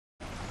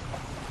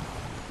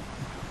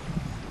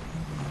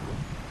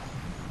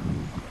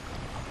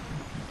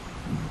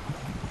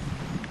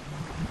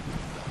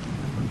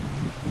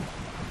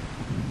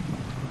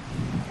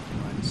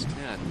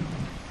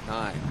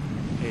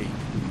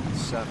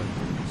7,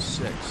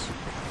 6,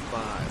 5,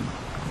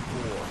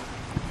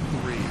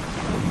 4, 3, 2,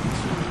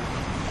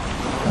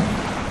 1.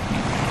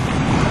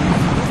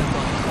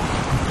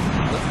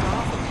 Lift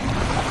off.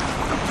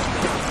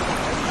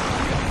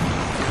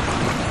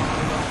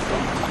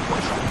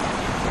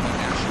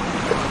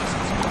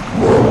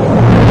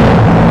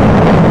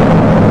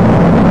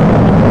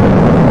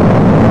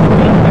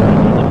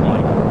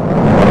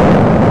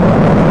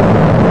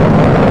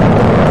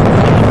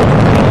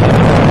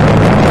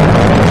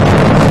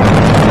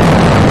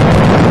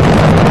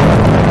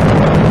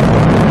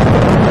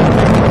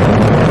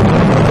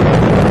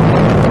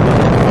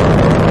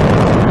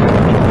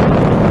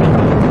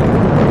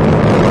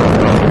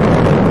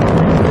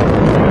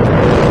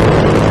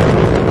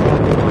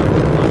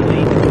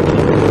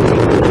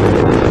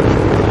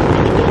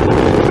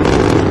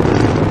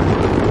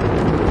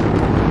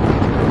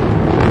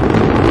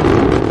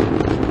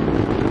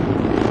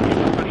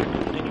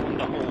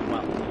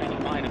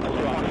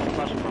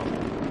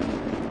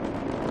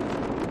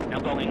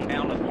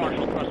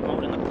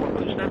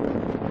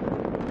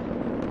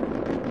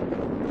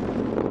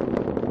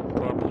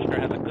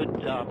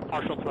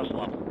 Partial thrust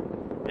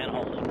level and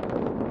holding.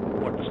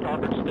 Port to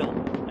starboard still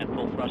at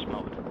full thrust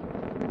mode.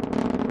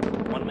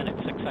 1 minute,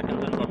 6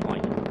 seconds into the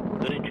flight.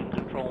 Good engine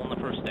control on the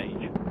first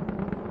stage.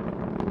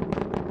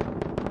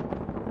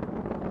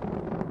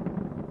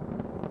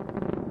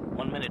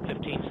 One minute,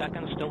 15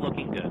 seconds, still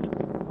looking good.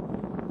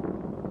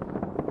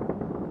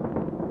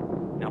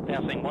 Now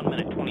passing 1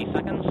 minute, 20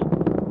 seconds.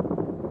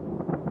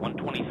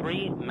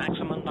 123,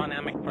 maximum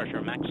dynamic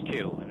pressure, max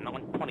Q, and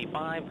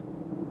 125.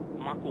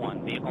 Mach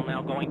 1, vehicle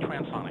now going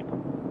transonic.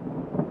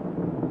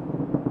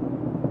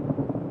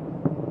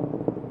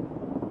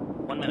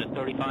 1 minute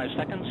 35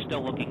 seconds,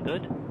 still looking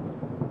good.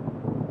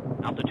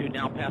 Altitude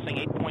now passing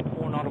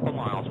 8.4 nautical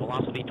miles,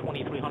 velocity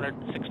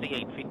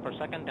 2,368 feet per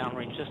second,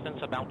 downrange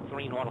distance about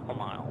 3 nautical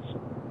miles.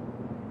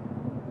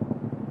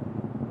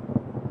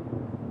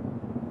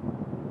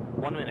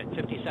 1 minute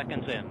 50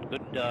 seconds in,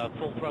 good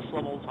full thrust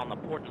levels on the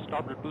port and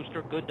starboard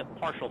booster, good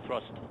partial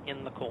thrust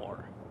in the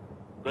core.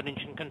 Good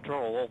engine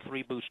control, all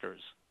 3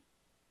 boosters.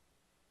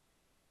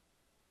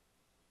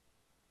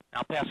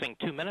 Now passing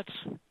 2 minutes.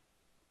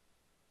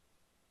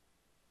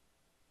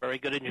 Very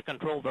good engine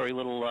control, very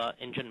little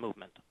engine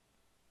movement.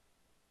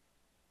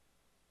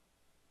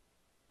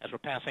 As we're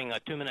passing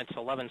 2 minutes,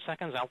 11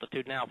 seconds,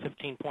 altitude now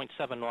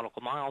 15.7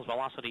 nautical miles,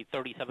 velocity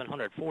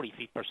 3,740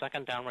 feet per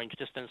second, downrange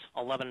distance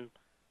 11.2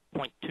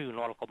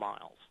 nautical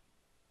miles.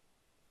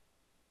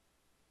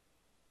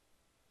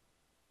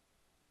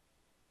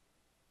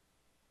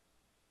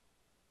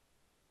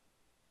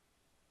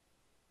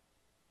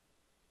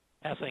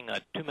 Passing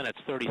 2 minutes,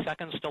 30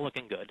 seconds, still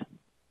looking good.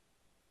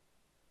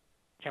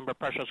 Chamber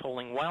pressure is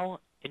holding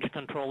well. Engine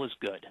control is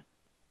good.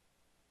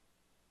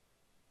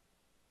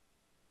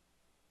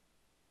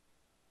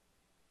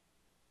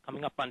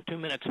 Coming up on 2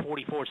 minutes,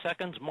 44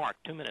 seconds. Mark,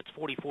 2 minutes,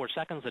 44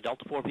 seconds. The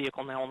Delta IV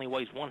vehicle now only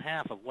weighs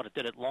 1/2 of what it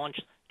did at launch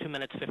 2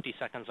 minutes, 50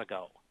 seconds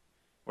ago.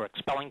 We're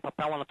expelling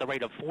propellant at the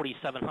rate of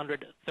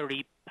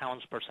 4,730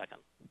 pounds per second.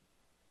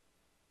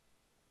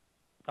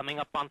 Coming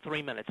up on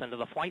 3 minutes into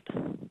the flight.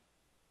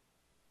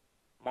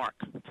 Mark,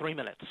 3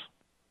 minutes.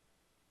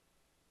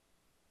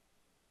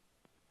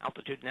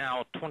 Altitude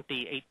now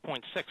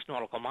 28.6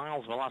 nautical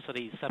miles,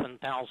 velocity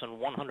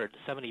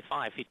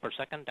 7,175 feet per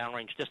second,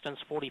 downrange distance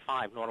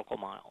 45 nautical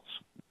miles.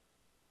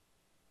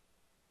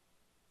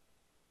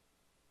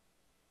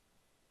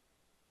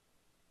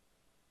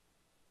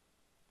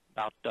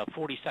 About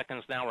 40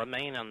 seconds now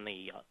remain on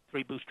the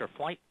 3-booster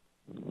flight.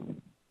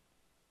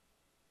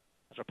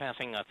 As we're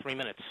passing 3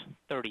 minutes,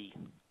 30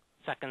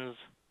 seconds.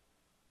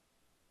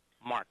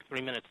 Mark, 3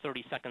 minutes,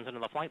 30 seconds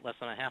into the flight, less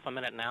than a half a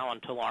minute now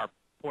until our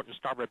port and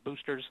starboard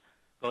boosters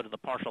go to the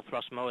partial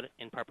thrust mode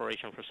in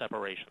preparation for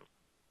separation.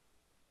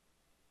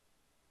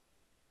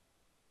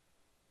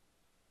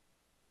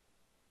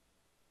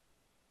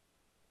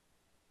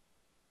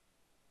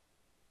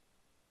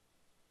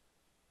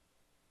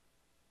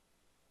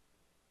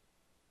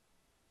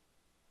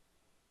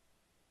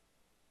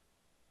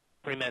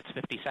 Three minutes,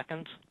 50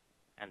 seconds,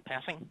 and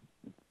passing.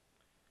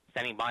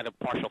 Standing by to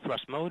partial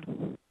thrust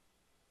mode.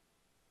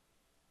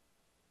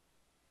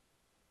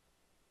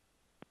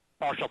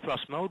 Partial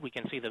thrust mode, we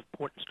can see the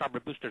port and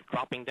starboard boosters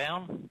dropping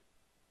down.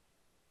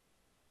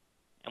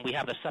 And we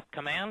have the SEP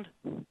command.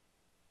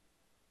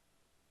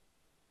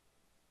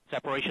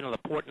 Separation of the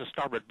port and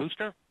starboard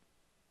booster.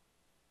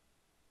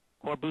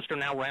 Core booster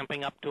now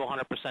ramping up to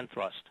 100%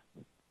 thrust.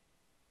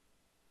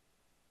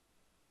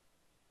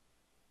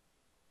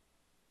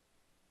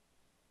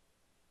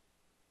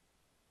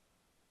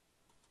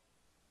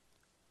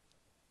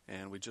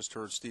 And we just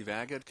heard Steve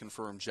Agate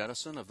confirm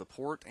jettison of the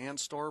port and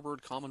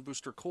starboard common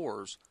booster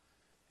cores,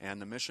 and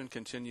the mission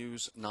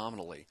continues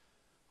nominally.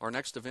 Our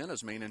next event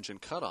is main engine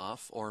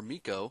cutoff, or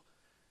MECO,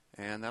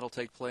 and that'll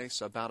take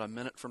place about a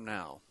minute from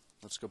now.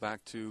 Let's go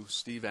back to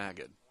Steve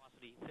Agate.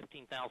 Velocity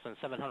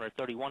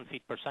 15,731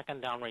 feet per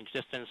second, downrange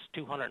distance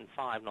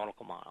 205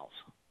 nautical miles.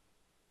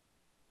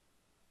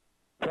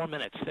 4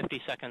 minutes,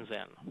 50 seconds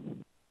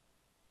in.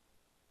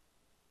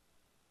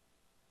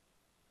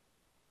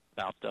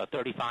 About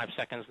 35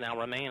 seconds now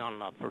remain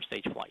on first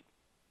stage flight.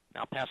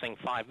 Now passing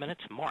 5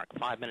 minutes, mark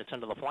 5 minutes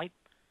into the flight.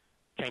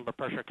 Chamber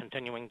pressure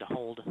continuing to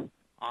hold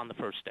on the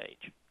first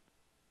stage.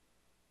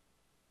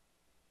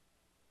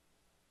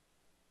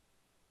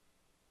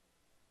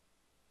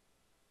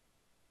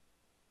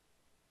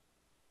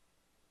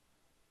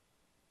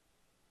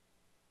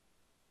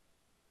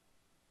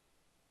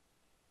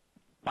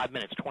 Five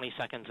minutes, 20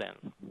 seconds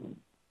in.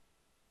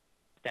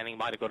 Standing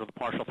by to go to the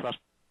partial thrust.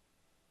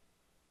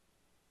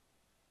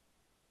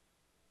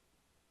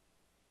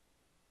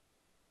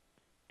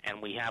 And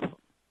we have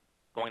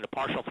going to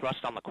partial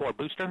thrust on the core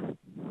booster.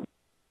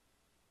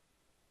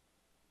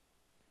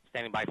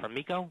 Standing by for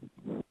MECO.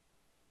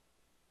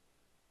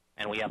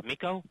 And we have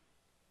MECO.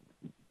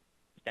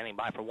 Standing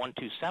by for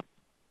 1-2 SEP.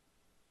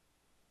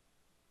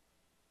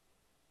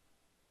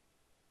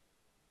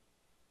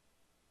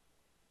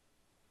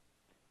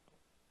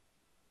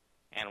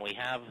 And we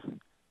have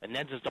the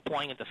NEDS is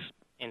deploying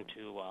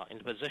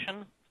into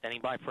position.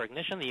 Standing by for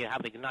ignition. You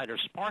have the igniter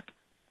spark.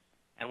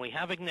 And we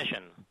have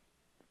ignition.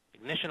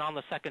 Ignition on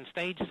the second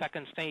stage.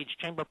 Second stage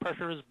chamber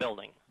pressure is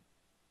building.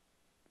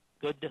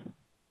 Good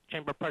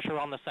chamber pressure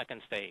on the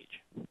second stage.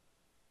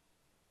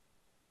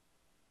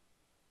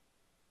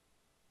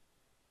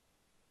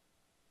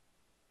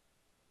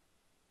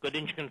 Good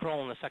engine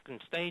control in the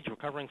second stage,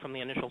 recovering from the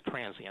initial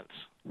transients.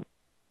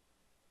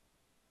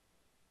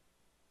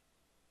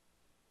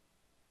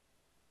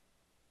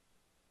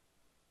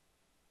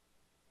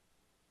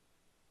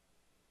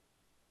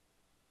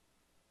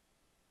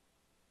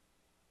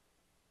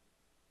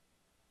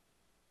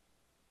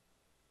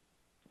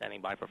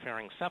 Standing by for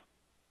fairing SEP.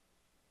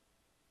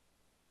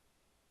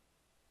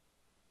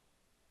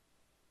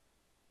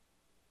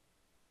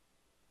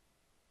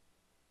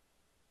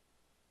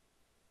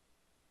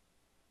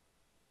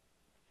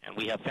 And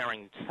we have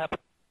fairing SEP.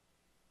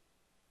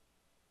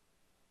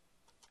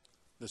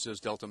 This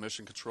is Delta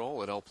Mission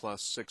Control at L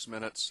plus 6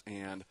 minutes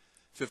and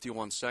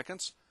 51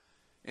 seconds.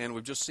 And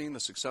we've just seen the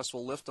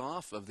successful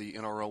liftoff of the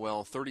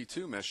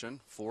NROL-32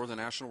 mission for the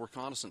National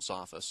Reconnaissance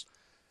Office.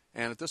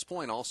 And at this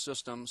point, all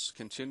systems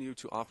continue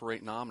to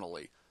operate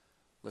nominally.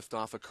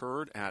 Liftoff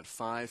occurred at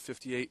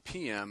 5:58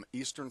 p.m.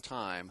 Eastern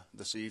Time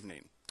this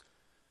evening.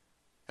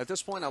 At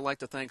this point, I'd like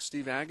to thank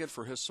Steve Agate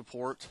for his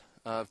support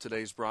of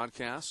today's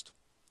broadcast.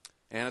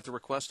 And at the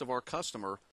request of our customer,